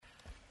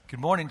Good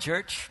morning,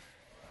 church.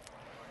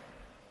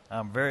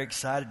 I'm very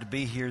excited to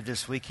be here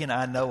this weekend.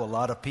 I know a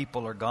lot of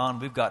people are gone.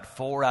 We've got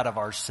 4 out of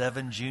our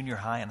 7 junior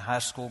high and high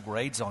school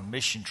grades on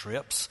mission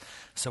trips,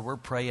 so we're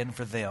praying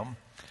for them.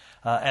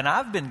 And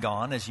I've been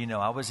gone, as you know.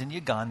 I was in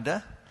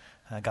Uganda.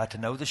 I got to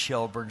know the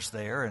Shelburnes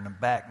there, and I'm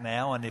back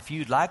now. And if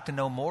you'd like to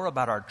know more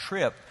about our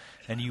trip,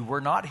 and you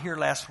were not here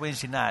last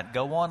Wednesday night,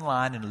 go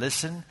online and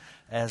listen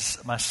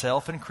as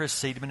myself and Chris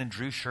Seidman and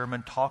Drew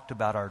Sherman talked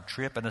about our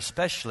trip, and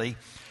especially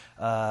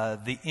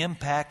the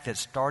impact that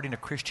starting a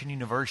Christian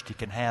university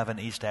can have in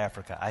East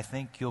Africa. I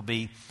think you'll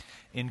be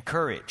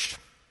encouraged.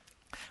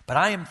 But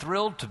I am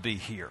thrilled to be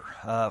here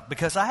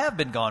because I have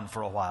been gone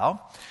for a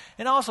while.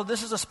 And also,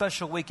 this is a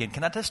special weekend.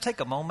 Can I just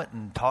take a moment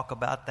and talk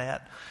about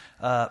that?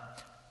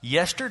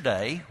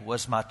 Yesterday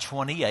was my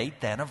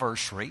 28th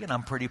anniversary, and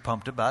I'm pretty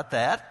pumped about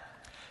that.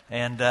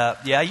 And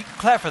yeah, you can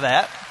clap for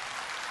that.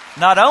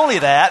 Not only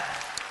that,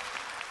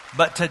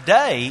 but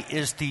today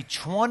is the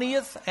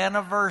 20th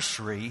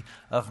anniversary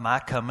of my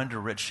coming to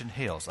Richland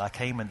Hills. I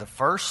came in the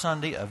first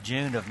Sunday of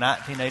June of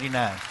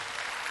 1989.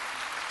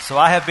 So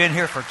I have been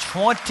here for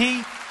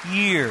 20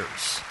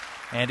 years,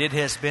 and it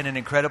has been an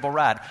incredible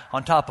ride.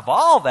 On top of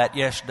all that,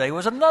 yesterday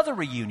was another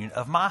reunion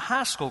of my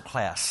high school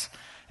class.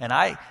 And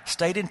I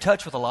stayed in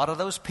touch with a lot of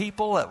those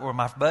people that were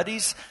my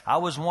buddies. I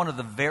was one of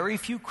the very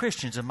few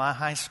Christians in my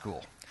high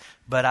school.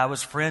 But I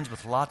was friends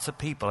with lots of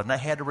people, and they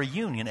had a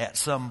reunion at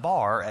some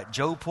bar at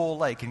Joe Pool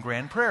Lake in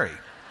Grand Prairie.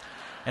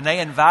 And they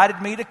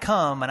invited me to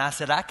come, and I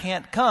said, I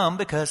can't come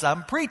because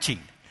I'm preaching.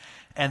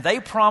 And they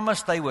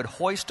promised they would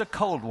hoist a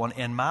cold one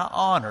in my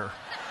honor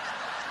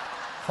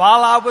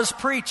while I was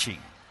preaching.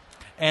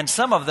 And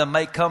some of them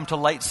may come to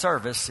late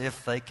service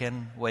if they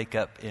can wake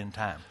up in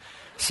time.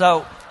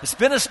 So it's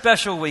been a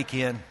special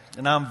weekend,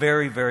 and I'm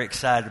very, very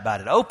excited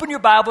about it. Open your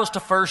Bibles to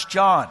 1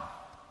 John.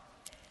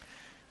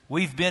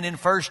 We've been in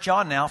 1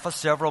 John now for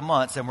several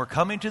months, and we're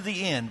coming to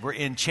the end. We're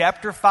in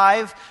chapter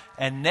 5,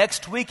 and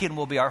next weekend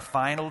will be our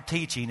final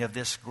teaching of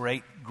this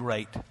great,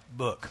 great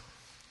book.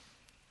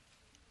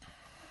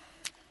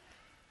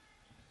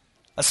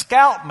 A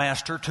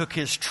scoutmaster took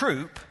his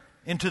troop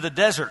into the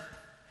desert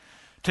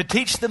to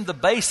teach them the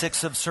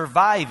basics of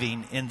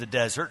surviving in the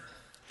desert.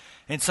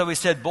 And so he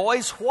said,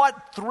 boys,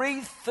 what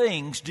 3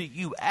 things do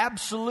you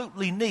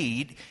absolutely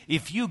need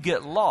if you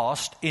get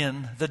lost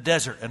in the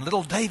desert? And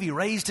little Davy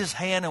raised his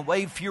hand and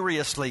waved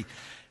furiously.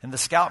 And the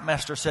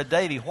scoutmaster said,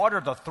 Davy, what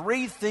are the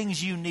 3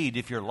 things you need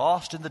if you're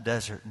lost in the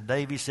desert? And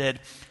Davy said,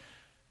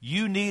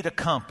 you need a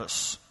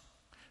compass,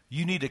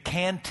 you need a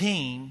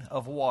canteen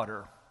of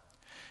water,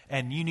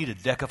 and you need a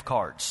deck of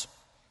cards.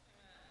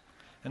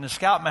 And the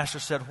scoutmaster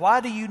said,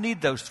 why do you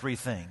need those 3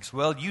 things?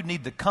 Well, you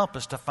need the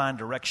compass to find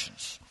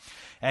directions.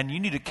 And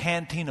you need a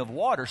canteen of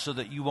water so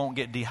that you won't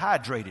get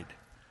dehydrated.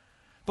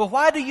 But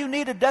why do you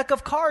need a deck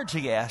of cards,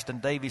 he asked.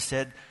 And Davy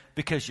said,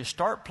 because you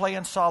start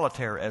playing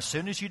solitaire. As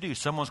soon as you do,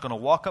 someone's going to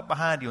walk up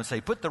behind you and say,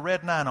 put the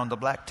red 9 on the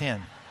black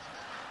 10.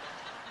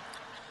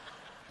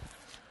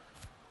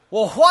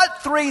 Well,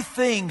 what 3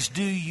 things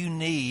do you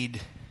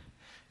need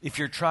if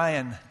you're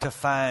trying to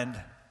find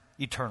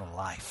eternal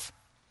life?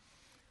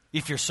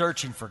 If you're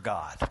searching for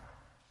God?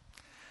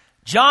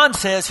 John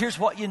says, here's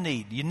what you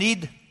need. You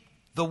need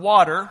the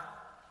water.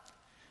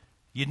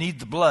 You need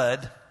the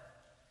blood,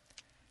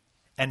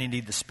 and you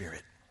need the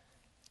Spirit.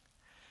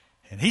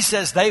 And he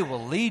says they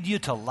will lead you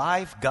to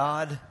life,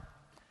 God,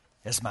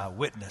 as my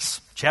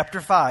witness.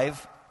 Chapter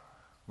 5,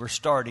 we're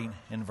starting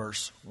in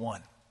verse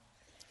 1.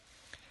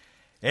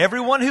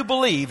 Everyone who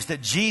believes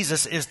that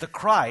Jesus is the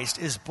Christ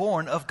is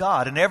born of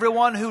God, and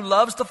everyone who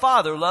loves the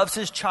Father loves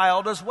his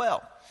child as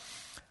well.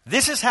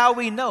 This is how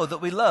we know that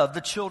we love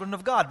the children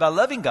of God, by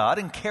loving God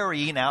and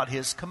carrying out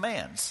his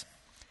commands.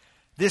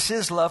 This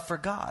is love for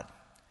God,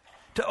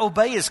 to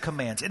obey his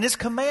commands. And his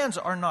commands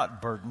are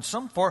not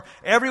burdensome, for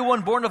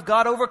everyone born of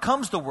God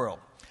overcomes the world.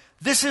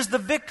 This is the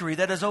victory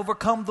that has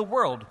overcome the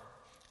world,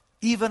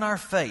 even our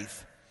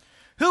faith.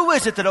 Who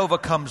is it that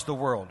overcomes the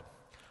world?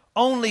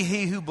 Only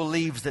he who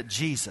believes that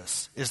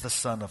Jesus is the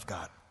Son of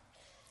God.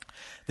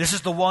 This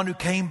is the one who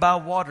came by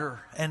water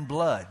and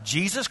blood,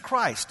 Jesus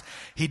Christ.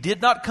 He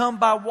did not come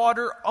by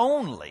water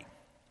only,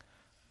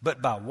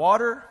 but by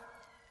water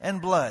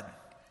and blood.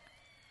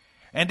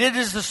 And it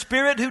is the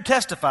Spirit who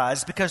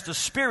testifies, because the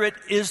Spirit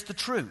is the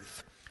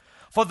truth.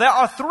 For there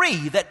are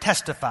 3 that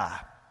testify,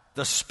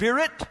 the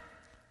Spirit,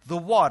 the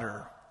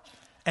water,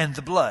 and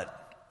the blood.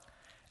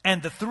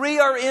 And the 3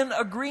 are in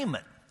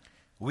agreement.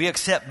 We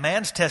accept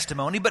man's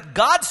testimony, but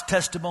God's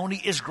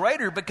testimony is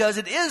greater, because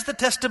it is the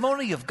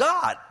testimony of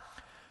God,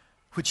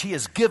 which he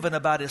has given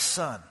about his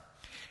Son.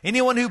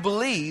 Anyone who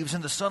believes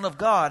in the Son of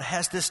God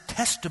has this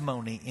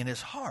testimony in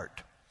his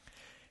heart.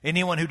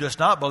 Anyone who does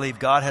not believe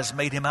God has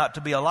made him out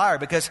to be a liar,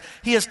 because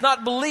he has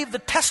not believed the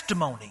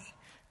testimony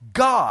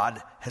God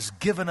has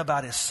given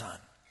about his Son.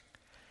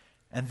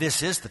 And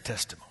this is the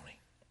testimony.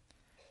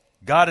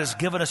 God has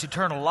given us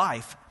eternal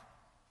life,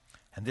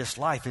 and this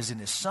life is in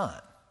his Son.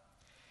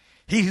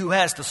 He who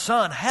has the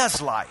Son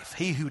has life.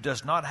 He who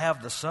does not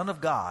have the Son of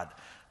God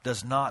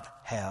does not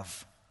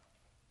have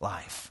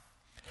life.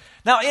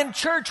 Now, in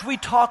church, we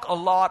talk a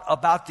lot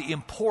about the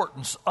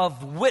importance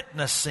of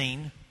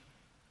witnessing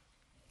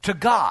to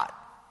God.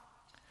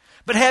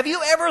 But have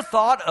you ever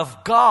thought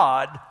of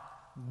God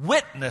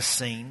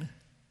witnessing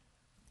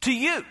to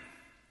you?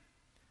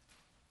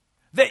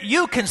 That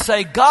you can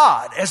say,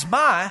 God as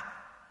my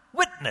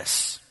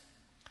witness.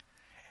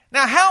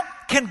 Now, how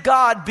can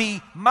God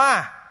be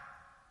my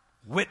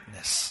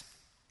witness?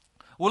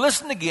 Well,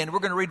 listen again. We're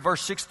going to read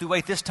verse 6 through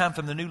 8, this time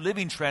from the New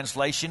Living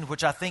Translation,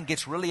 which I think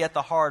gets really at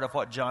the heart of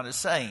what John is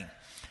saying.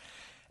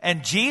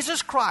 And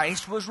Jesus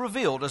Christ was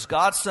revealed as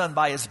God's Son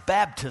by his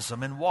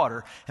baptism in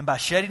water and by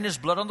shedding his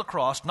blood on the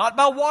cross, not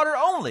by water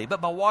only,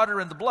 but by water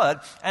and the blood.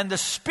 And the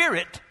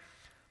Spirit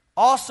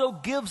also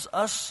gives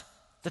us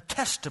the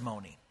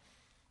testimony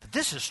that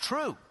this is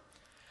true.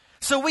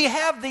 So we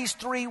have these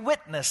three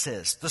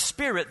witnesses, the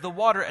Spirit, the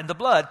water, and the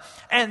blood,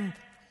 and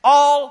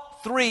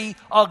all three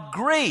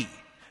agree.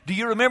 Do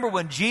you remember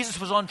when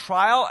Jesus was on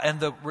trial and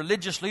the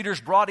religious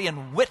leaders brought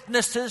in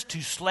witnesses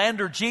to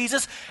slander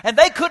Jesus? And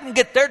they couldn't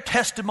get their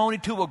testimony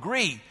to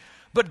agree.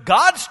 But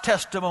God's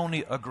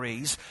testimony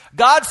agrees.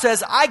 God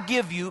says, I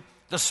give you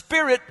the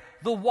Spirit,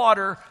 the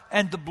water,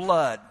 and the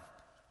blood.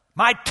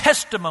 My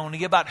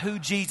testimony about who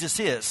Jesus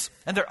is.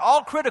 And they're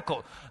all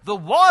critical. The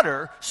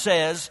water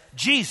says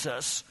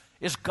Jesus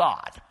is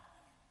God.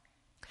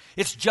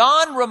 It's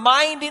John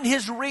reminding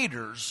his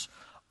readers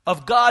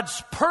of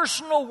God's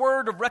personal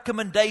word of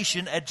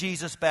recommendation at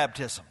Jesus'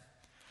 baptism.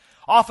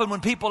 Often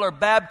when people are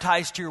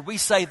baptized here, we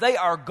say they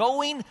are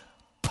going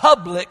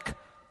public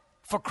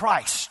for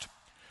Christ.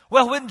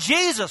 Well, when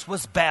Jesus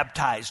was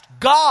baptized,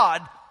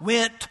 God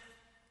went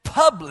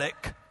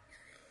public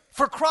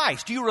for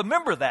Christ. You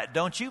remember that,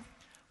 don't you?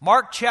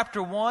 Mark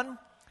chapter 1.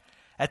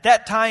 At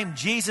that time,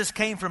 Jesus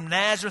came from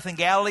Nazareth in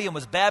Galilee and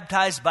was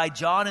baptized by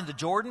John in the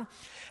Jordan.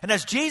 And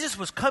as Jesus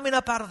was coming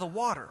up out of the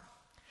water,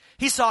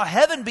 he saw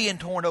heaven being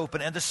torn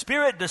open and the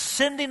Spirit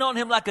descending on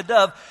him like a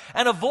dove.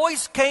 And a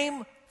voice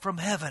came from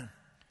heaven.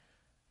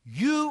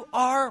 You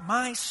are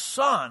my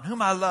Son,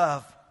 whom I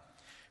love.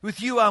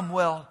 With you I'm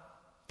well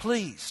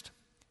pleased.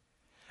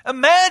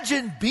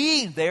 Imagine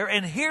being there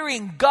and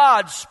hearing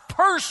God's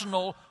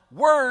personal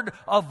word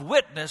of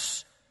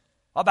witness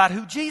about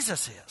who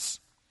Jesus is.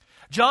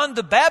 John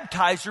the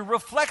Baptizer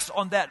reflects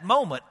on that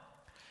moment.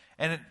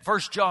 And in 1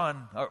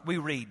 John, we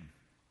read,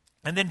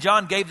 and then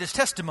John gave this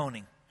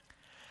testimony.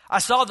 I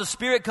saw the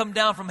Spirit come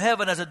down from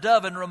heaven as a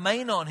dove and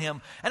remain on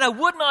him. And I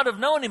would not have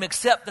known him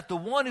except that the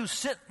one who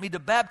sent me to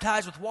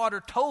baptize with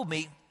water told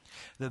me,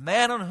 the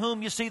man on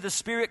whom you see the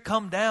Spirit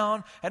come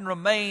down and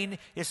remain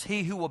is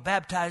he who will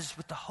baptize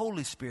with the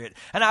Holy Spirit.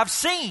 And I've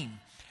seen,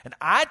 and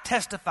I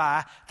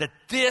testify that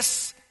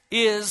this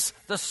is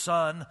the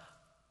Son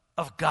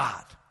of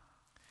God.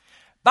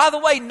 By the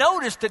way,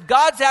 notice that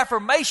God's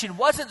affirmation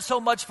wasn't so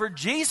much for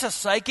Jesus'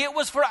 sake, it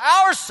was for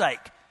our sake.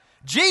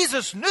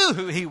 Jesus knew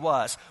who he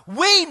was.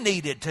 We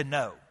needed to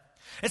know.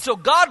 And so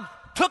God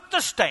took the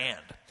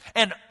stand,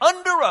 and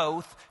under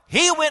oath,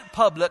 he went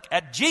public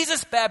at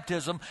Jesus'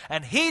 baptism,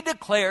 and he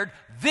declared,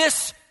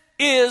 this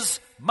is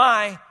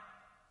my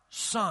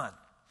Son.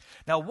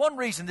 Now, one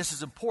reason this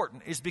is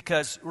important is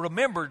because,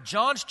 remember,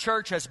 John's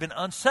church has been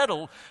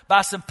unsettled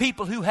by some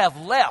people who have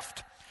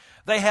left.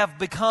 They have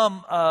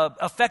become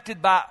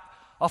affected by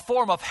a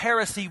form of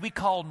heresy we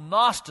call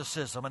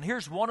Gnosticism. And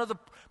here's one of the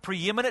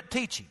preeminent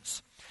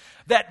teachings.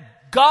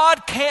 That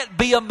God can't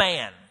be a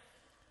man.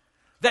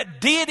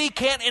 That deity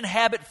can't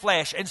inhabit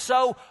flesh. And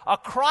so a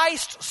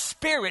Christ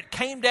Spirit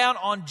came down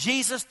on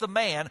Jesus the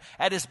man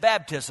at his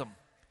baptism.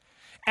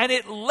 And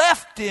it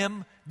left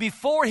him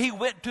before he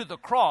went to the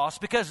cross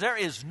because there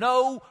is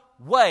no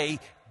way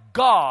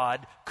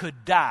God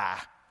could die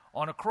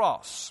on a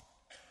cross.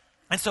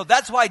 And so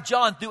that's why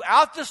John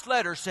throughout this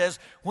letter says,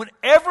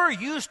 whenever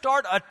you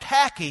start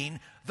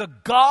attacking the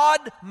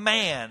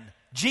God-man,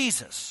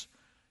 Jesus,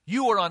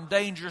 you are on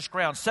dangerous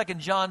ground. 2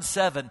 John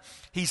 7,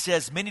 he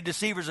says, many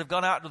deceivers have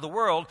gone out into the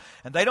world,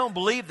 and they don't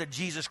believe that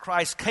Jesus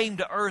Christ came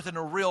to earth in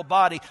a real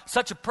body.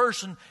 Such a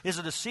person is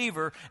a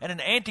deceiver and an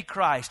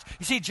antichrist.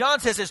 You see, John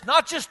says it's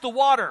not just the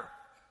water.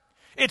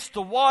 It's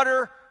the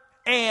water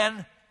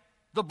and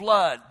the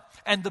blood.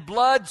 And the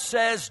blood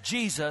says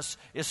Jesus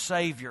is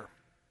Savior.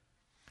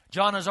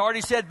 John has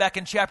already said back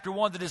in chapter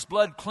 1 that his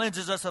blood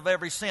cleanses us of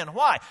every sin.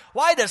 Why?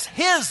 Why does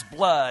his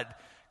blood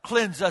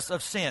cleanse us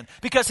of sin?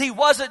 Because he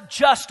wasn't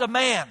just a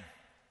man.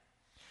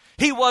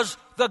 He was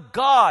the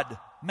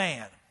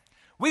God-man.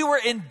 We were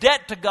in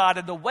debt to God,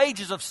 and the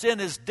wages of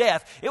sin is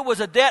death. It was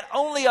a debt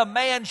only a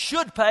man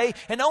should pay,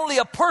 and only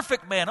a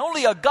perfect man,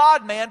 only a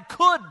God-man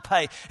could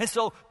pay. And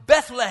so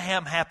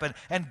Bethlehem happened,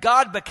 and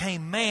God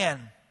became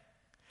man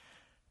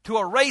to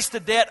erase the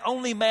debt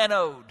only man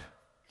owed,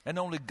 and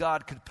only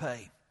God could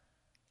pay.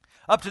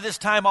 Up to this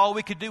time, all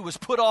we could do was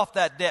put off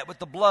that debt with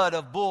the blood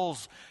of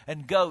bulls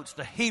and goats.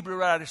 The Hebrew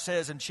writer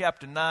says in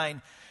chapter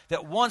 9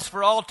 that once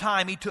for all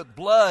time he took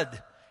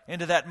blood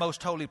into that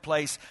most holy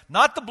place.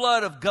 Not the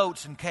blood of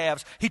goats and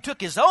calves. He took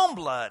his own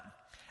blood,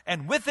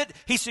 and with it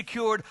he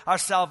secured our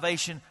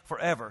salvation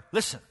forever.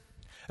 Listen,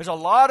 There's a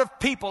lot of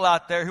people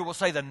out there who will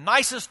say the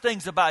nicest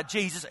things about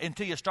Jesus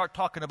until you start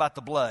talking about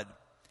the blood.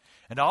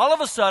 And all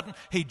of a sudden,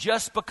 he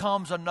just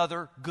becomes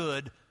another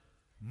good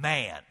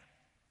man.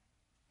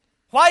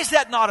 Why is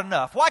that not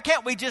enough? Why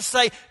can't we just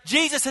say,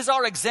 Jesus is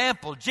our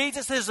example.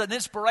 Jesus is an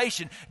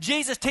inspiration.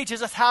 Jesus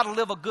teaches us how to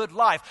live a good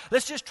life.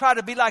 Let's just try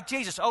to be like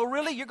Jesus. Oh,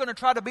 really? You're going to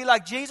try to be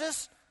like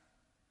Jesus?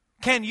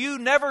 Can you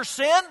never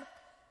sin?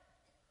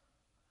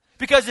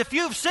 Because if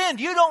you've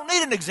sinned, you don't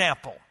need an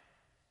example.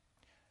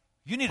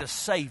 You need a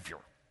Savior.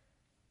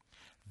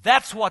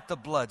 That's what the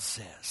blood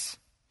says.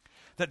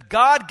 That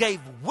God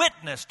gave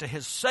witness to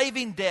his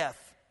saving death.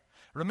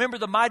 Remember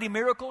the mighty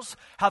miracles?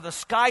 How the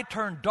sky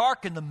turned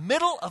dark in the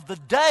middle of the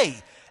day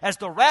as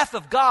the wrath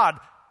of God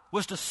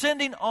was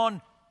descending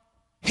on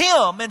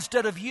him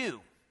instead of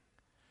you.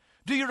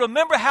 Do you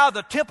remember how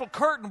the temple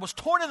curtain was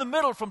torn in the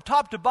middle from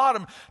top to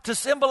bottom to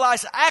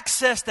symbolize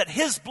access that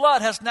his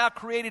blood has now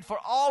created for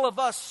all of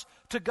us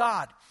to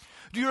God?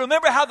 Do you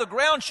remember how the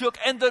ground shook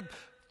and the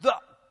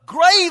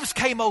graves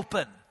came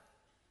open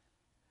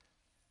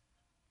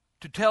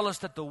to tell us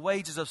that the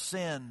wages of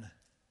sin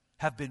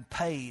have been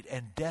paid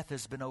and death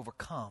has been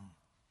overcome?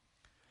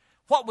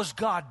 What was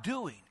God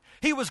doing?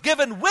 He was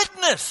giving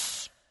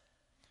witness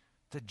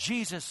that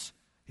Jesus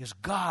is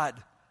God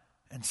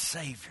and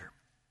Savior.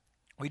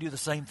 We do the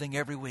same thing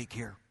every week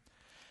here.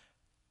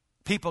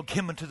 People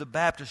come into the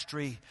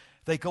baptistry,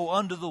 they go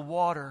under the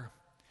water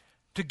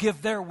to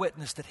give their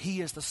witness that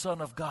he is the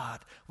Son of God.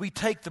 We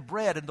take the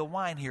bread and the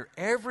wine here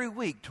every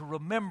week to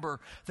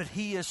remember that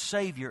he is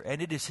Savior and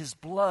it is his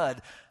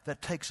blood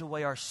that takes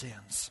away our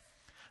sins.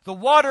 The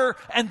water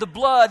and the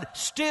blood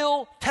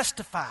still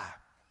testify.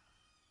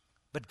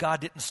 But God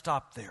didn't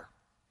stop there.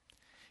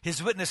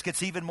 His witness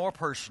gets even more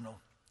personal.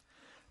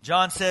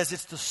 John says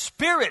it's the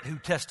Spirit who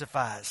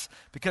testifies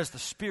because the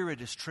Spirit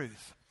is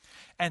truth.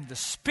 And the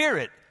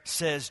Spirit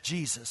says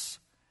Jesus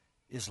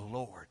is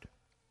Lord.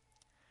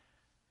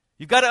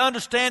 You've got to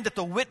understand that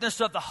the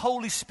witness of the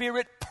Holy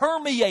Spirit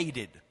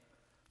permeated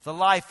the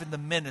life and the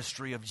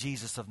ministry of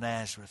Jesus of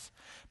Nazareth.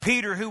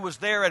 Peter, who was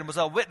there and was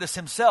a witness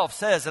himself,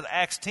 says in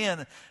Acts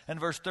 10 and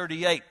verse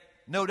 38,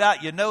 no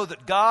doubt you know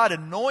that God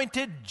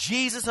anointed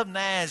Jesus of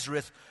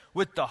Nazareth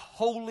with the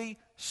Holy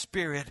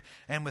Spirit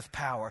and with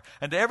power.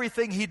 And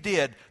everything he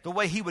did, the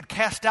way he would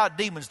cast out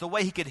demons, the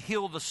way he could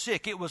heal the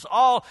sick, it was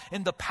all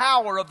in the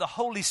power of the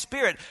Holy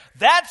Spirit.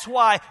 That's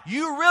why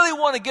you really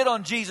want to get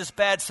on Jesus'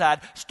 bad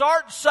side.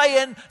 Start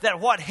saying that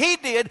what he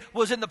did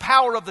was in the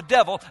power of the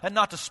devil and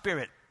not the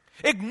Spirit.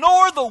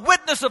 Ignore the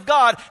witness of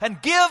God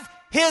and give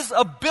his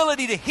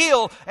ability to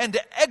heal and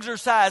to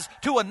exercise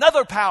to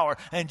another power.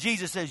 And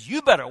Jesus says,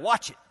 you better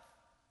watch it.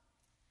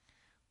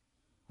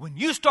 When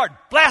you start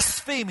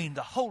blaspheming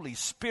the Holy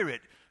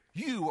Spirit,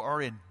 you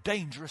are in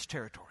dangerous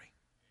territory.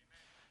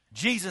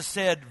 Jesus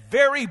said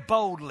very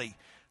boldly,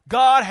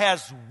 God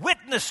has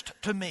witnessed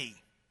to me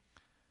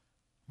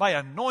by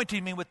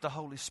anointing me with the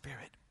Holy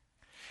Spirit.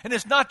 And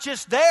it's not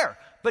just there,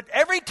 but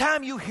every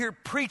time you hear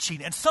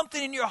preaching and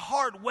something in your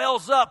heart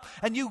wells up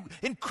and you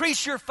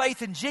increase your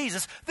faith in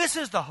Jesus, this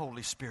is the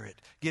Holy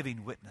Spirit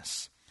giving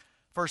witness.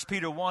 1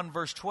 Peter 1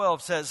 verse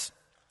 12 says,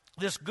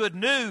 this good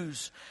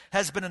news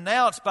has been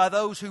announced by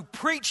those who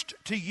preached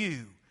to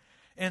you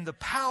in the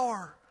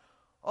power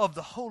of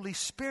the Holy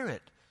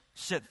Spirit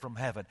sent from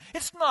heaven.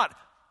 It's not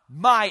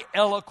my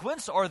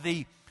eloquence or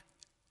the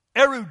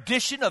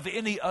erudition of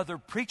any other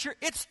preacher.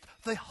 It's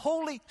the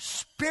Holy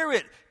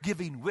Spirit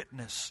giving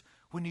witness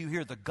when you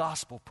hear the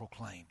gospel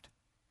proclaimed.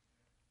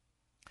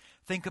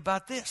 Think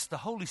about this. The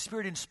Holy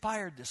Spirit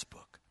inspired this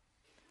book.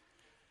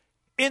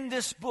 In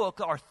this book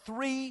are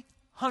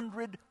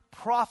 300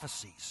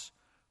 prophecies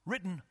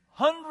written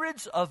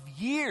hundreds of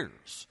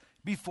years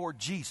before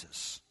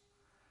Jesus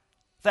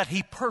that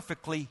he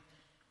perfectly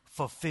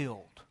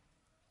fulfilled.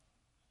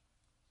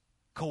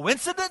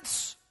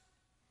 Coincidence?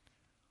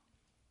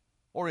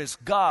 Or is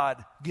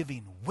God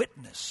giving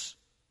witness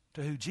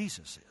to who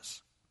Jesus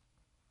is?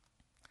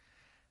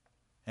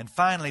 And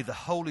finally, the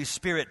Holy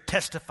Spirit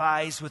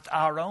testifies with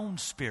our own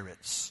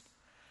spirits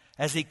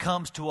as he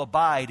comes to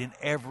abide in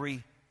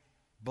every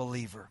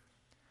believer.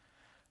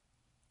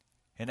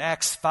 In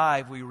Acts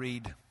 5 we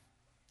read,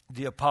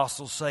 the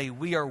apostles say,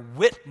 we are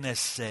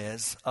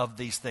witnesses of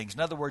these things. In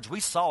other words, we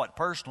saw it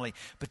personally.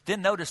 But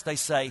then notice they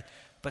say,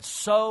 but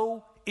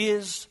so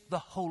is the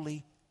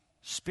Holy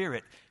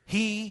Spirit.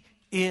 He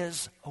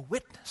is a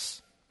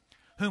witness,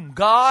 whom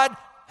God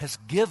has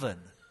given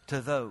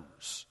to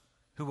those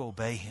who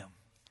obey him.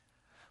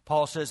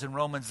 Paul says in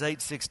Romans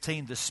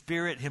 8:16, the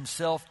Spirit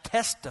himself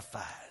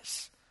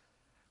testifies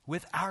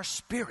with our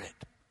spirit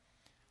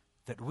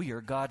that we are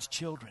God's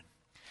children.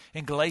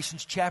 In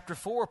Galatians chapter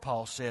 4,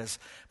 Paul says,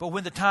 but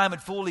when the time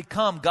had fully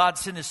come, God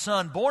sent his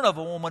Son, born of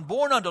a woman,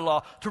 born under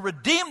law, to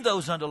redeem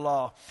those under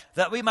law,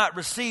 that we might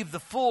receive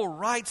the full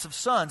rights of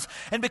sons.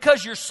 And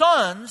because you're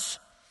sons,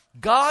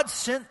 God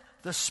sent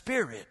the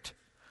Spirit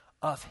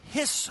of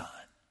his Son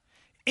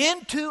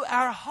into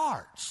our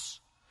hearts,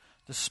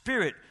 the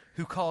Spirit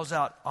who calls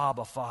out,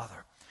 Abba,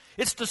 Father.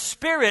 It's the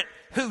Spirit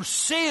who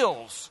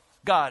seals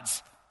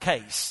God's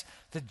case.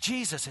 that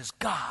Jesus is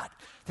God,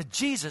 that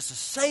Jesus is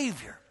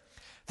Savior,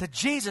 that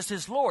Jesus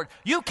is Lord.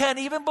 You can't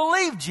even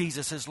believe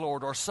Jesus is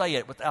Lord or say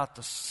it without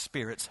the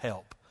Spirit's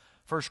help.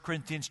 1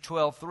 Corinthians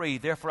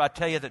 12:3, therefore I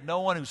tell you that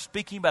no one who's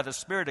speaking by the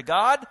Spirit of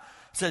God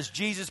says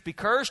Jesus be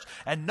cursed,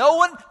 and no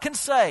one can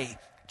say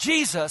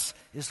Jesus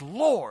is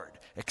Lord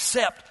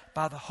except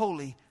by the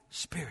Holy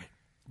Spirit.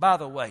 By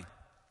the way,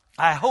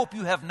 I hope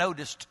you have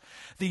noticed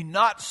the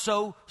not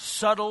so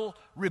subtle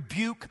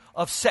rebuke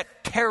of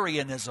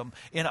sectarianism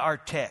in our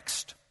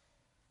text.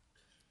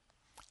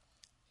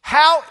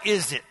 How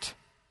is it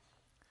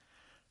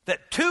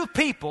that two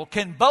people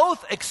can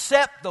both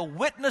accept the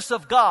witness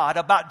of God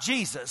about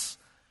Jesus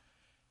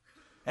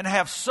and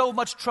have so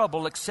much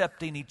trouble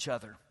accepting each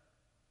other?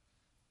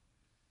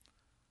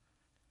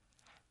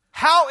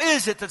 How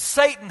is it that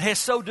Satan has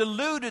so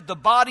deluded the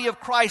body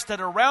of Christ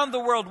that around the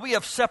world we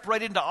have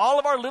separated into all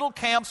of our little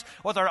camps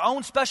with our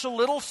own special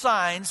little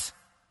signs,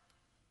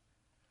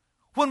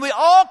 when we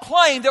all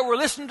claim that we're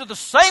listening to the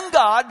same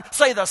God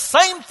say the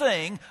same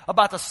thing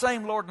about the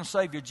same Lord and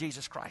Savior,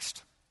 Jesus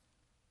Christ?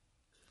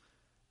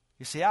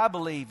 You see, I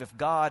believe if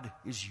God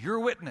is your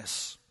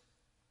witness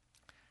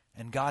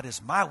and God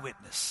is my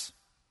witness,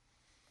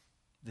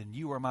 then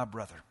you are my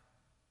brother.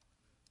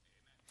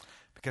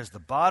 Because the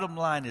bottom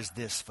line is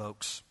this,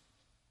 folks.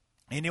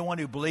 Anyone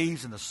who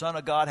believes in the Son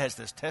of God has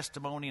this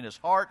testimony in his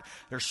heart.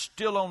 There's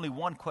still only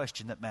one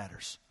question that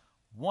matters.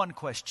 One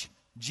question.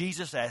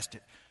 Jesus asked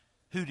it.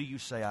 Who do you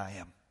say I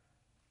am?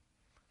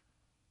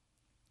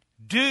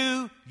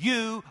 Do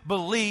you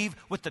believe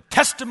with the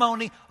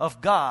testimony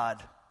of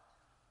God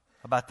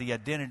about the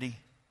identity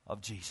of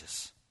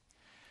Jesus?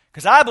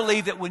 Because I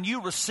believe that when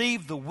you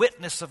receive the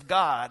witness of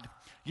God,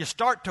 you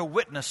start to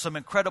witness some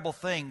incredible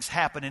things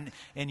happening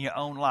in your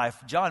own life.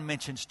 John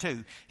mentions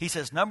two. He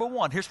says, number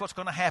one, here's what's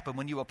going to happen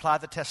when you apply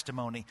the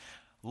testimony.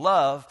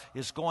 Love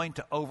is going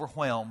to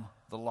overwhelm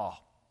the law.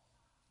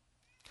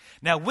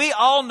 Now, we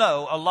all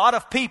know a lot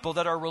of people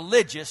that are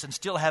religious and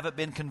still haven't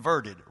been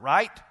converted,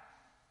 right?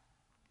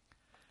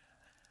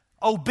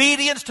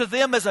 Obedience to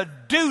them is a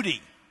duty.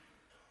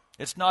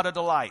 It's not a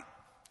delight.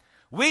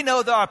 We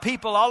know there are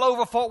people all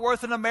over Fort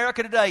Worth and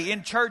America today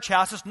in church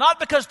houses,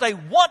 not because they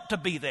want to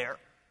be there,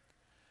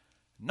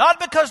 not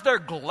because they're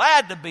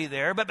glad to be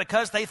there, but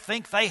because they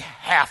think they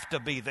have to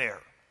be there.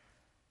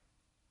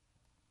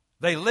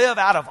 They live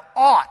out of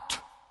ought,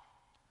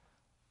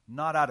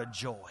 not out of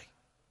joy.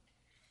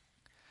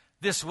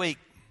 This week,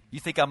 you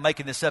think I'm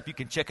making this up, you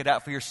can check it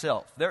out for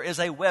yourself. There is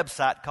a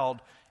website called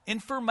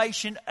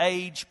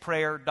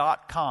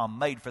informationageprayer.com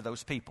made for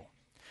those people.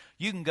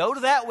 You can go to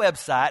that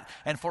website,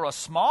 and for a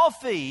small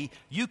fee,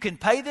 you can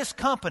pay this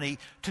company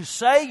to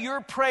say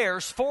your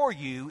prayers for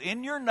you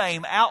in your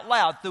name out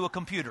loud through a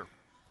computer.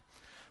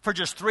 For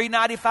just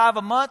 $3.95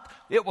 a month,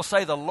 it will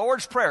say the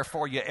Lord's Prayer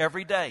for you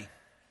every day.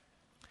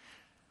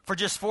 For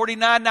just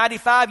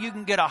 $49.95, you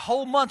can get a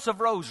whole month of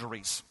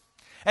rosaries.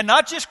 And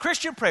not just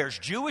Christian prayers,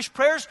 Jewish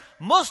prayers,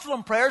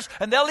 Muslim prayers,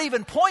 and they'll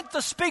even point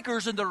the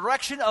speakers in the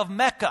direction of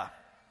Mecca.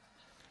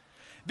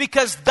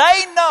 Because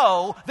they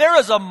know there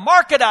is a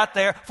market out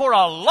there for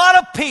a lot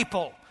of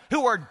people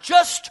who are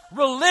just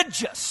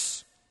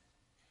religious,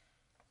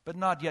 but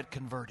not yet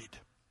converted.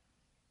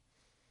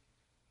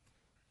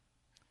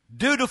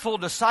 Dutiful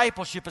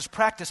discipleship is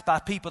practiced by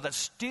people that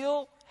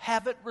still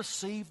haven't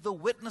received the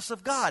witness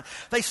of God.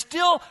 They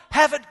still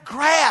haven't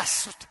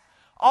grasped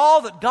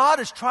all that God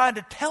is trying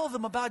to tell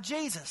them about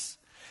Jesus.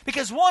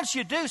 Because once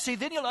you do, see,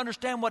 then you'll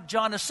understand what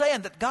John is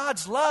saying, that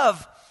God's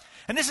love,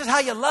 and this is how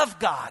you love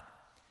God.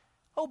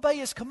 Obey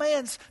His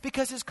commands,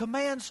 because His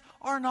commands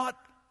are not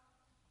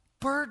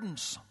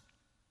burdensome.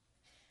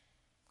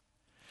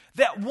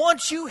 That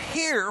once you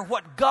hear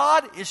what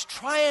God is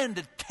trying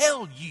to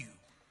tell you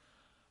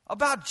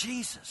about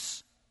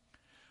Jesus,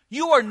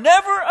 you are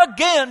never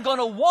again going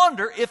to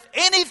wonder if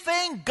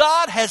anything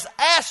God has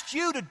asked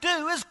you to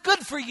do is good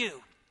for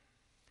you.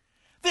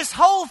 This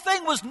whole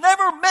thing was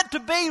never meant to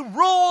be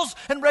rules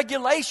and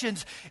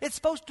regulations. It's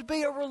supposed to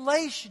be a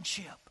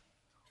relationship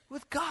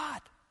with God.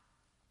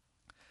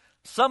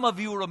 Some of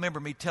you will remember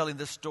me telling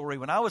this story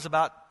when I was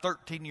about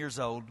 13 years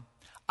old.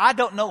 I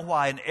don't know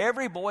why. In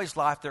every boy's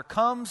life, there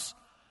comes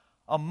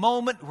a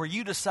moment where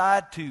you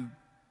decide to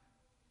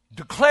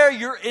declare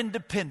your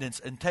independence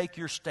and take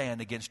your stand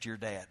against your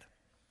dad.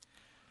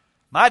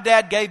 My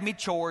dad gave me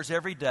chores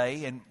every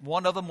day, and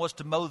one of them was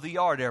to mow the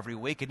yard every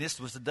week, and this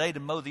was the day to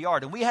mow the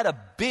yard. And we had a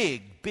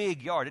big,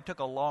 big yard. It took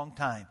a long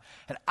time.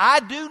 And I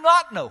do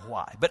not know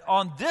why, but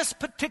on this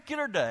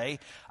particular day,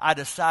 I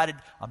decided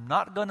I'm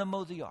not going to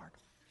mow the yard.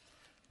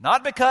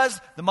 Not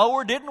because the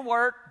mower didn't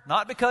work,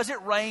 not because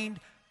it rained.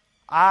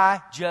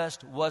 I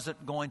just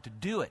wasn't going to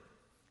do it.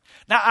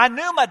 Now, I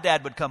knew my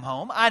dad would come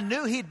home. I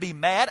knew he'd be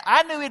mad.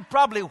 I knew he'd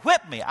probably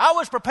whip me. I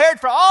was prepared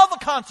for all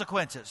the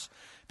consequences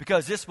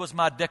because this was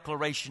my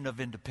declaration of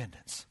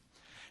independence.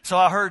 So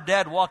I heard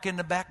Dad walk in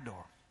the back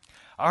door.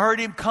 I heard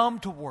him come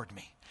toward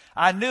me.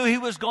 I knew he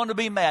was going to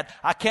be mad.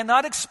 I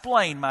cannot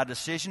explain my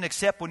decision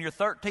except when you're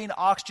 13,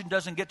 oxygen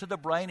doesn't get to the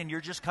brain and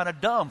you're just kind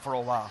of dumb for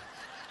a while.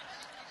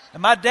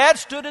 And my dad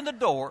stood in the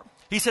door.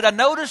 He said, I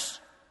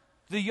noticed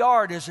the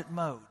yard isn't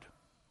mowed.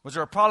 Was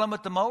there a problem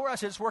with the mower? I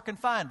said, it's working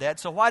fine, Dad.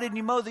 So why didn't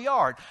you mow the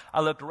yard? I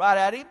looked right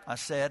at him. I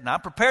said, and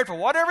I'm prepared for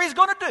whatever he's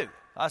going to do.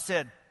 I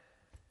said,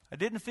 I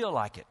didn't feel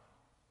like it.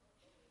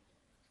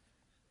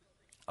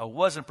 I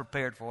wasn't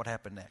prepared for what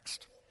happened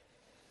next.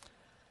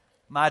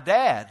 My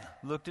dad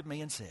looked at me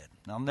and said,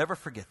 and I'll never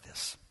forget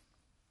this,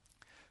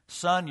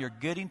 son, you're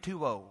getting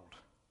too old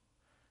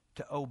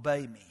to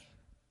obey me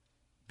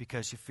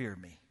because you fear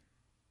me.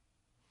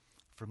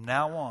 From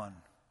now on,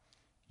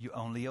 you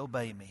only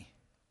obey me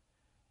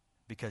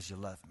because you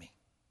love me.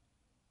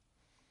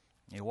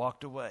 He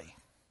walked away.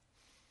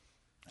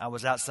 I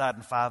was outside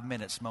in 5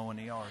 minutes mowing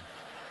the yard.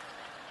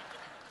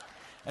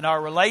 And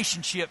our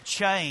relationship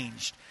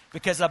changed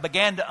because I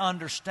began to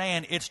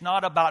understand it's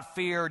not about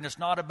fear and it's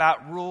not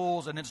about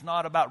rules and it's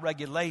not about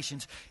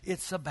regulations.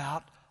 It's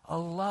about a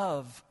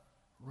love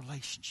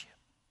relationship.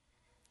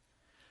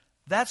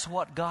 That's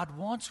what God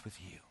wants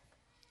with you.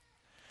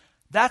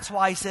 That's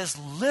why he says,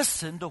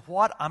 listen to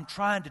what I'm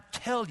trying to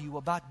tell you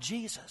about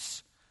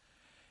Jesus.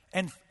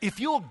 And if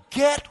you'll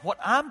get what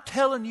I'm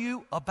telling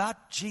you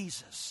about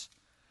Jesus,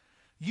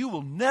 you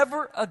will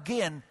never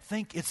again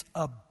think it's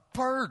a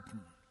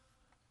burden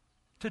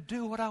to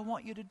do what I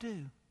want you to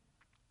do.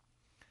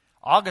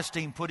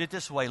 Augustine put it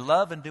this way,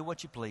 love and do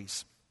what you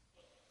please.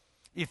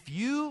 If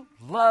you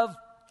love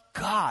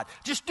God,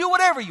 just do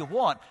whatever you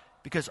want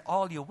because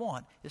all you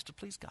want is to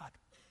please God.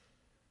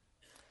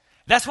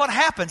 That's what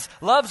happens.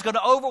 Love's going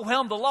to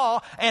overwhelm the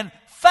law and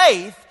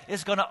faith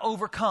is going to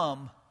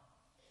overcome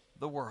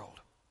the world.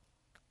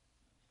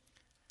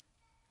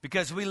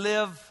 Because we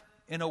live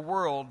in a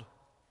world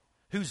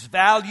whose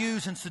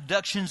values and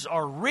seductions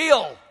are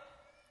real.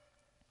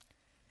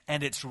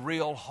 And it's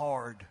real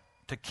hard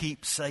to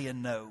keep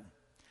saying no.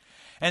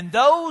 And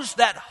those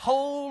that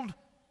hold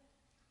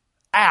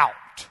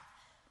out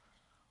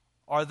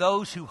are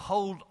those who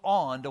hold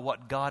on to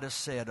what God has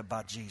said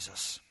about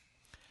Jesus.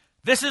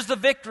 This is the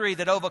victory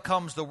that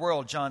overcomes the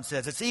world, John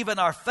says. It's even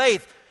our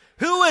faith.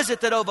 Who is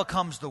it that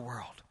overcomes the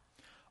world?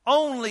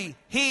 Only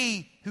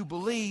he who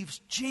believes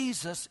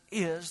Jesus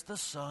is the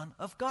Son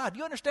of God.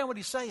 You understand what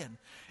he's saying?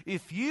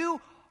 If you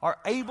are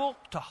able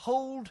to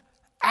hold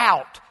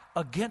out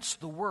against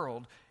the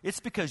world, it's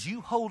because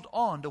you hold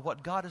on to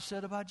what God has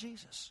said about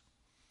Jesus.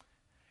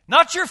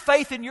 Not your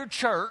faith in your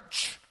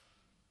church,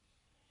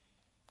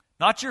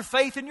 not your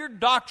faith in your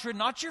doctrine,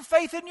 not your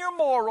faith in your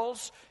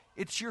morals.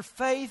 It's your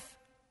faith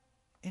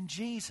in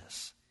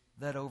Jesus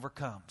that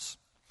overcomes.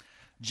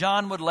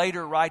 John would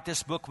later write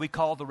this book we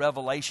call the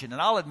Revelation.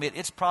 And I'll admit,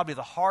 it's probably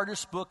the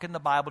hardest book in the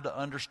Bible to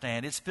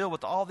understand. It's filled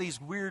with all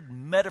these weird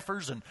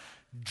metaphors and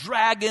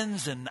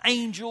dragons and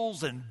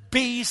angels and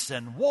beasts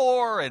and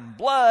war and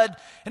blood.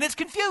 And it's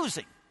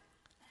confusing.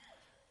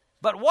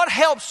 But what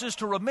helps is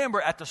to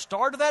remember at the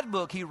start of that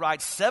book, he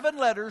writes 7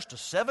 letters to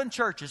 7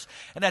 churches.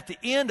 And at the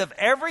end of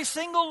every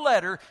single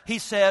letter, he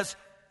says,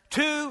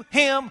 to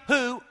him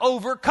who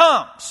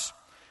overcomes.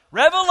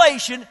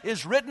 Revelation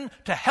is written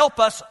to help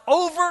us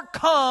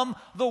overcome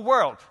the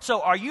world.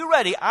 So are you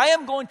ready? I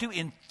am going to,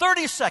 in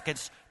 30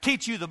 seconds,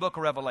 teach you the book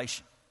of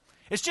Revelation.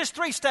 It's just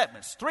 3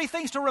 statements, 3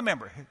 things to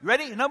remember.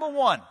 Ready? Number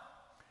 1,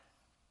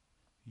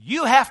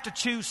 you have to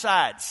choose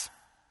sides.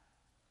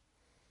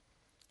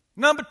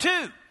 Number 2,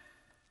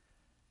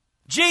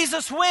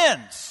 Jesus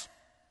wins.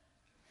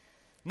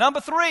 Number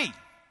 3,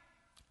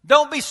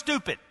 don't be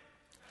stupid.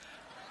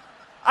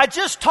 I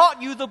just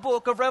taught you the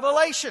book of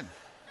Revelation.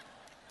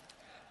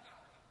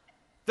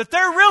 That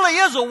there really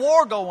is a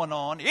war going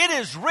on. It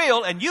is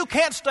real and you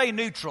can't stay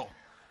neutral.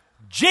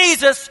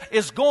 Jesus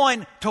is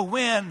going to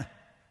win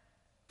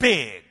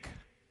big.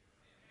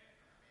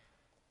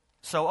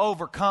 So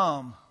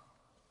overcome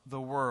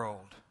the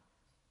world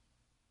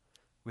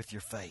with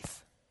your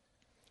faith.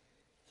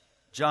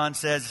 John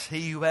says,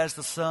 he who has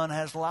the Son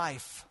has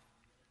life.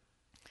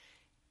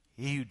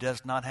 He who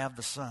does not have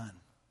the Son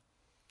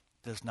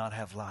does not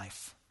have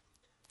life.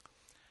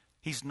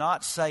 He's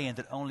not saying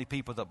that only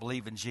people that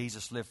believe in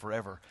Jesus live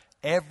forever.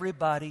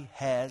 Everybody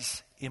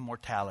has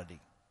immortality.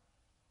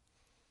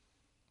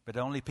 But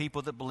only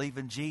people that believe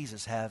in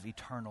Jesus have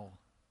eternal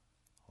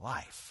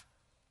life.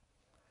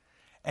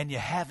 And you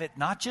have it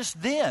not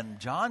just then.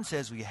 John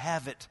says we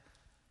have it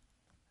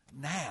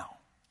now.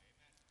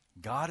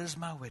 God is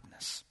my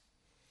witness.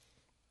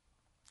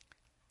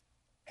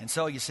 And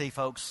so you see,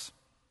 folks,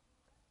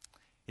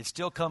 it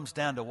still comes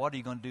down to what are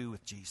you going to do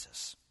with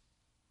Jesus?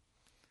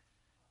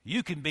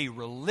 You can be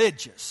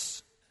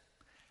religious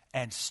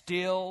and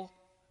still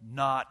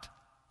not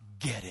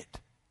get it.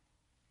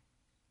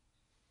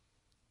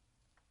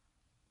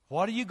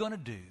 What are you going to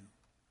do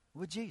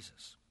with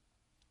Jesus?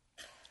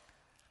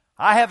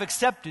 I have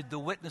accepted the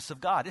witness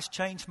of God. It's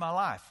changed my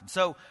life. And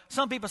so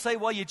some people say,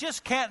 well, you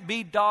just can't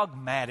be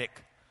dogmatic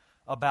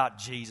about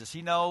Jesus.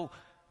 You know,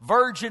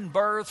 virgin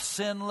birth,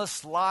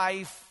 sinless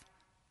life,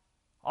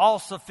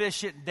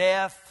 all-sufficient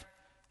death.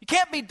 You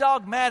can't be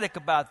dogmatic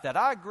about that.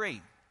 I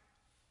agree.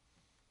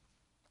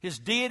 His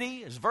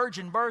deity, His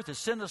virgin birth, His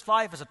sinless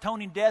life, His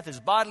atoning death, His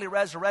bodily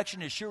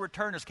resurrection, His sure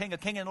return as King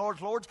of Kings and Lord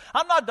of Lords.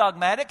 I'm not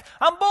dogmatic.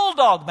 I'm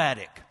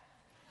bulldogmatic.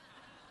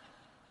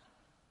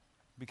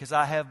 Because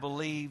I have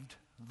believed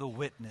the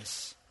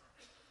witness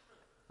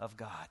of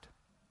God.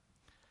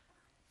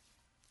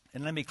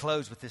 And let me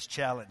close with this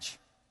challenge.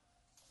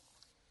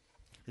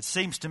 It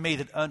seems to me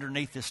that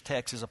underneath this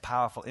text is a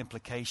powerful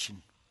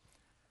implication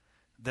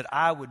that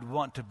I would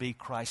want to be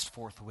Christ's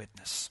fourth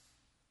witness.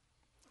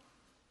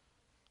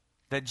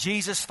 That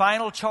Jesus'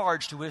 final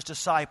charge to His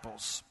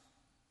disciples,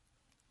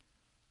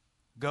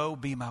 go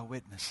be my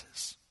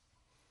witnesses.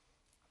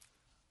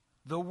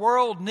 The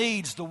world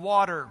needs the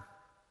water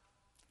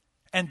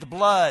and the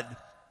blood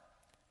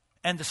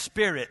and the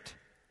Spirit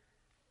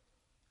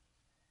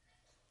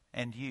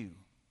and you.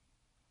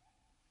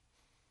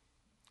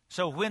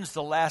 So when's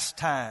the last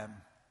time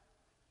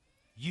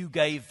you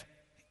gave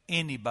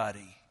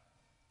anybody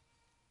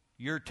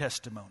your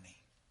testimony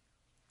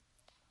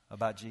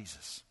about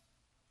Jesus?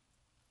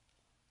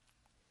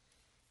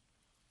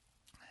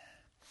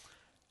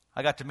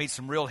 I got to meet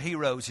some real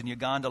heroes in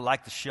Uganda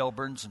like the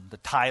Shelburnes and the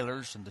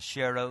Tylers and the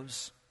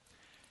Sherrows.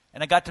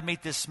 And I got to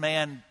meet this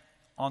man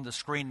on the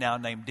screen now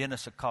named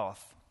Dennis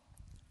Akoth.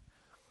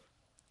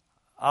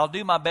 I'll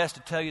do my best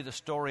to tell you the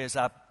story as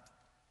I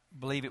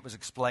believe it was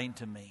explained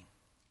to me.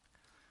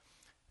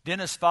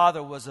 Dennis'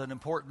 father was an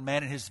important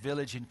man in his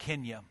village in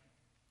Kenya,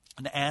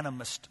 an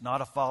animist,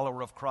 not a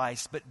follower of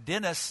Christ. But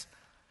Dennis,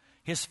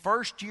 his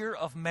first year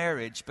of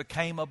marriage,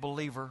 became a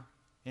believer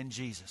in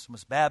Jesus,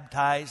 was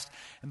baptized,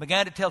 and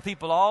began to tell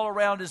people all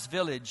around his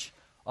village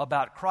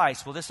about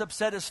Christ. Well, this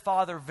upset his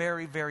father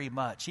very, very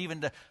much,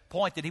 even to the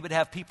point that he would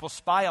have people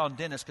spy on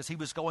Dennis because he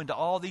was going to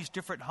all these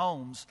different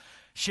homes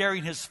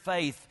sharing his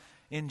faith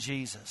in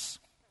Jesus.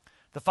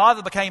 The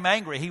father became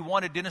angry. He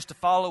wanted Dennis to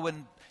follow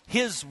in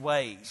his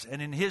ways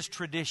and in his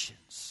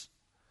traditions.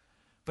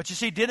 But you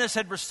see, Dennis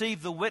had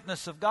received the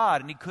witness of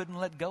God, and he couldn't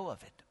let go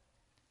of it.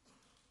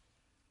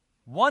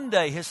 One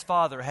day, his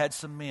father had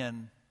some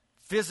men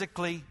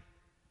physically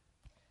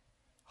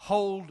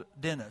hold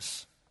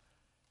Dennis,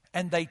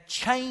 and they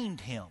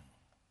chained him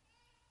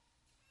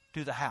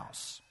to the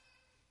house.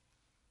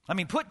 I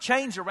mean, put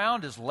chains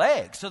around his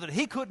legs so that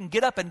he couldn't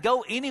get up and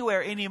go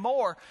anywhere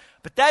anymore.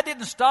 But that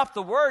didn't stop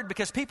the word,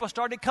 because people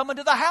started coming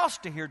to the house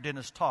to hear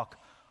Dennis talk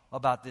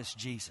about this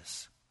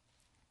Jesus.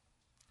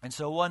 And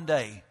so one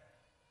day,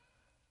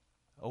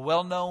 a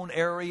well-known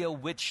area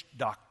witch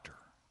doctor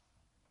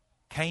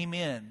came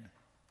in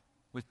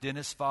with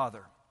Dennis'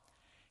 father.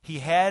 He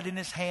had in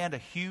his hand a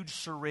huge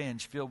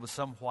syringe filled with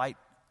some white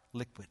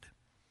liquid.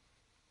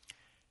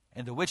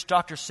 And the witch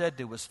doctor said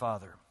to his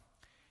father,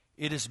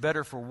 "It is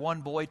better for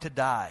one boy to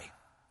die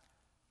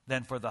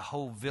than for the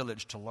whole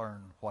village to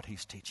learn what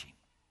he's teaching."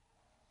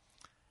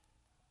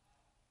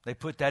 They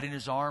put that in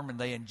his arm and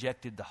they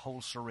injected the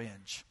whole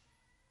syringe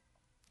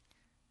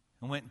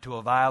and went into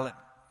a violent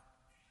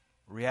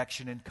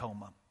reaction and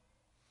coma.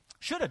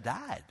 Should have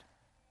died.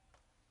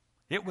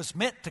 It was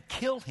meant to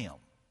kill him.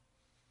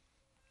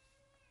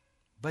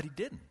 But he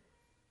didn't.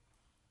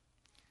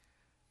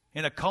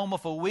 In a coma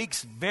for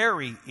weeks,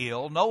 very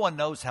ill. No one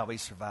knows how he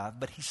survived,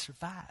 but he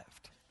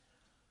survived.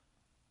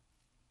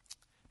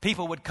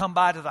 People would come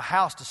by to the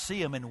house to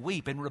see him and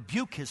weep and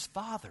rebuke his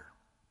father.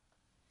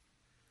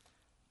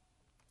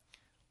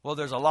 Well,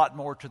 there's a lot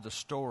more to the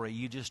story.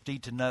 You just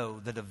need to know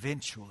that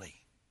eventually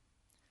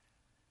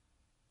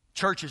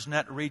churches in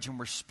that region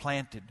were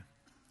planted.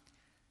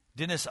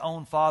 Dennis'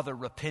 own father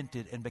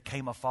repented and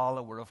became a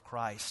follower of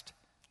Christ,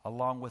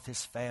 along with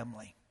his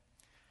family.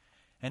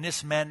 And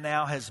this man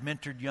now has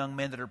mentored young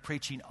men that are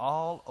preaching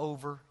all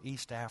over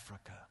East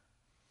Africa.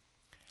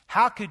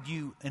 How could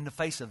you, in the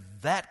face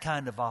of that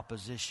kind of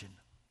opposition,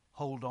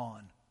 hold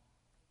on?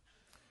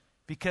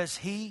 Because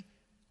he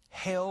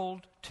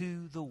held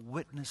to the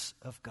witness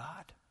of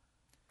God.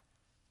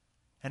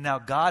 And now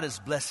God is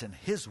blessing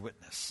his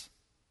witness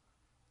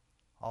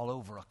all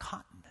over a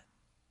continent.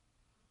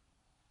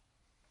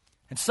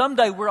 And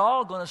someday we're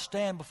all going to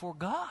stand before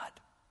God.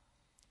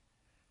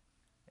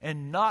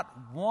 And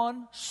not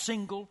one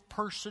single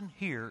person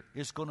here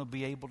is going to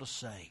be able to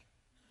say,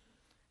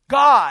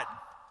 "God,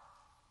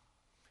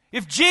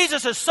 if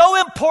Jesus is so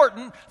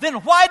important,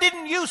 then why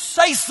didn't you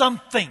say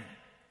something?"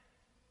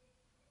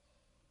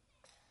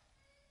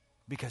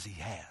 Because he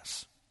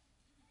has.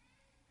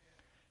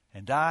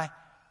 And I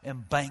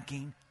am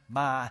banking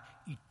my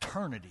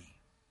eternity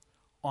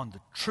on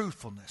the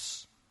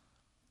truthfulness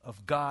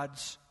of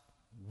God's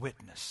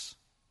witness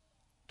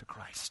to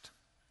Christ.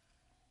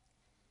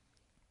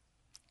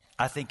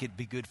 I think it'd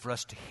be good for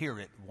us to hear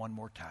it one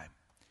more time.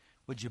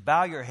 Would you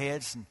bow your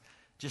heads and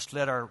just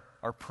let our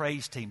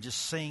praise team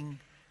just sing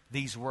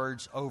these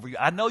words over you?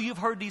 I know you've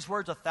heard these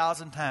words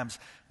 1,000 times,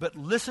 but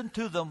listen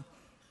to them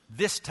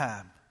this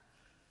time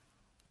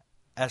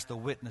as the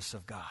witness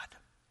of God.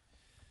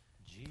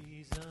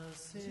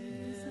 Jesus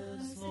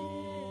is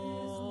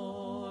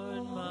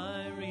Lord,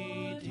 my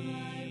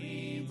Redeemer.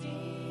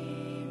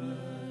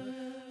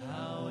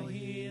 How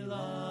he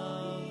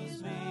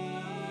loves me,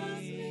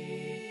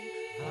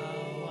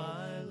 how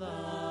I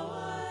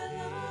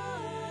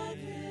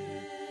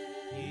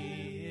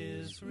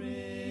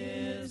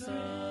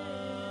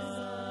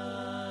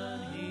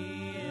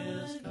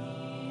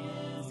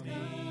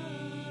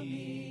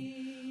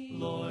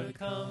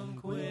come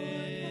quickly.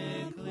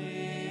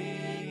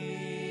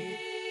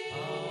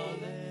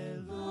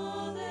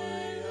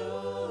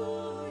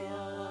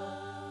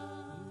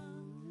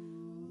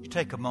 You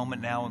take a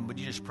moment now and would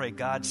you just pray,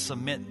 God,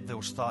 cement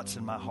those thoughts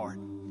in my heart.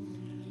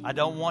 I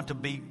don't want to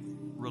be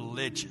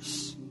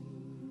religious.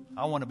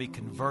 I want to be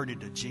converted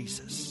to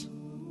Jesus.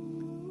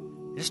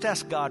 Just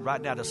ask God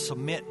right now to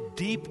cement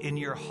deep in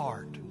your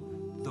heart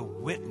the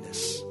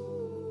witness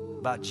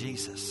about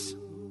Jesus.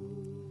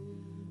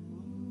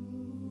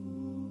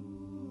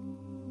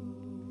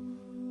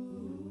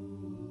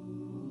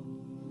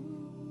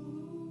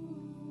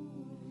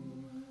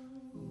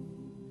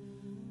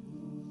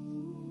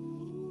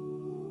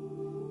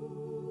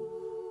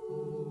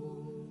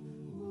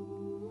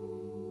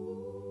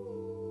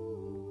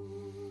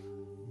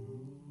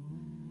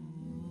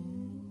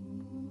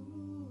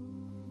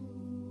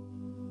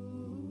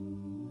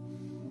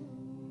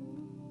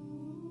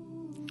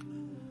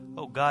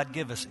 Oh, God,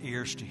 give us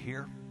ears to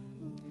hear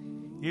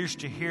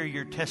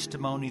your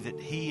testimony that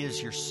He is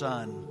your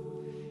Son,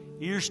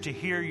 ears to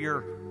hear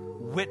your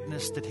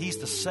witness that He's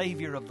the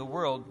Savior of the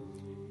world,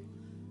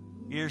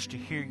 ears to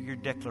hear your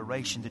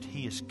declaration that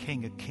He is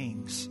King of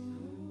kings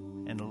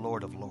and the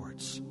Lord of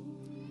lords.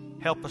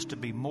 Help us to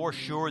be more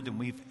sure than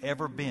we've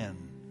ever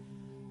been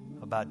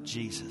about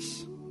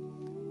Jesus,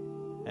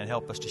 and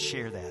help us to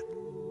share that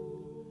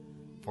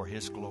for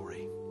His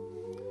glory.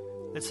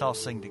 Let's all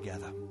sing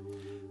together.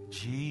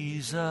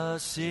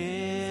 Jesus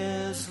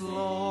is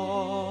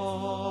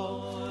Lord,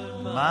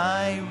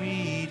 my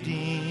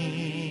Redeemer.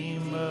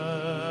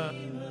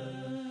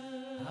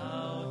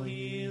 How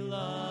He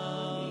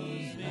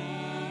loves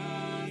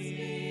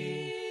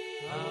me,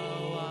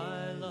 how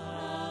I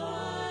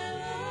love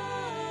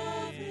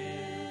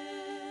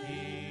Him.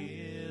 He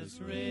is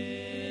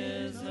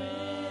risen,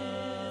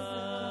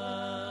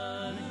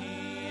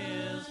 He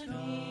is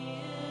coming.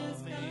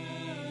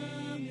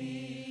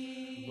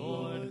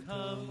 Lord,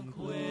 come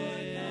quick.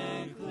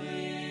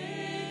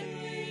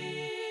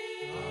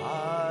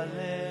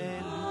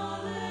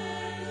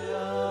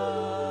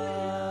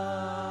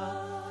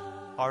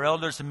 Our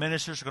elders and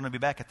ministers are going to be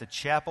back at the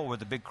chapel where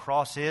the big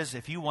cross is.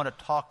 If you want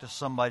to talk to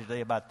somebody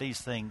today about these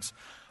things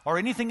or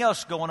anything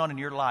else going on in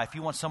your life,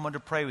 you want someone to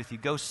pray with you,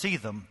 go see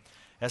them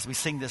as we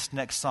sing this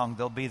next song.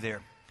 They'll be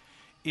there.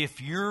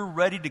 If you're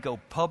ready to go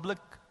public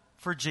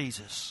for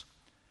Jesus,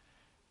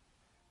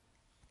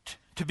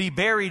 to be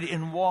buried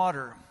in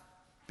water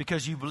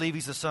because you believe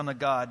He's the Son of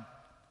God,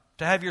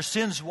 to have your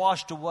sins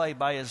washed away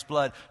by His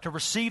blood, to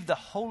receive the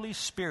Holy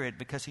Spirit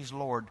because He's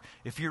Lord,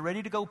 if you're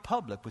ready to go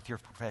public with your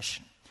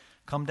profession,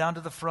 come down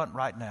to the front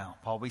right now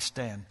while we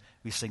stand,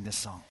 we sing this song.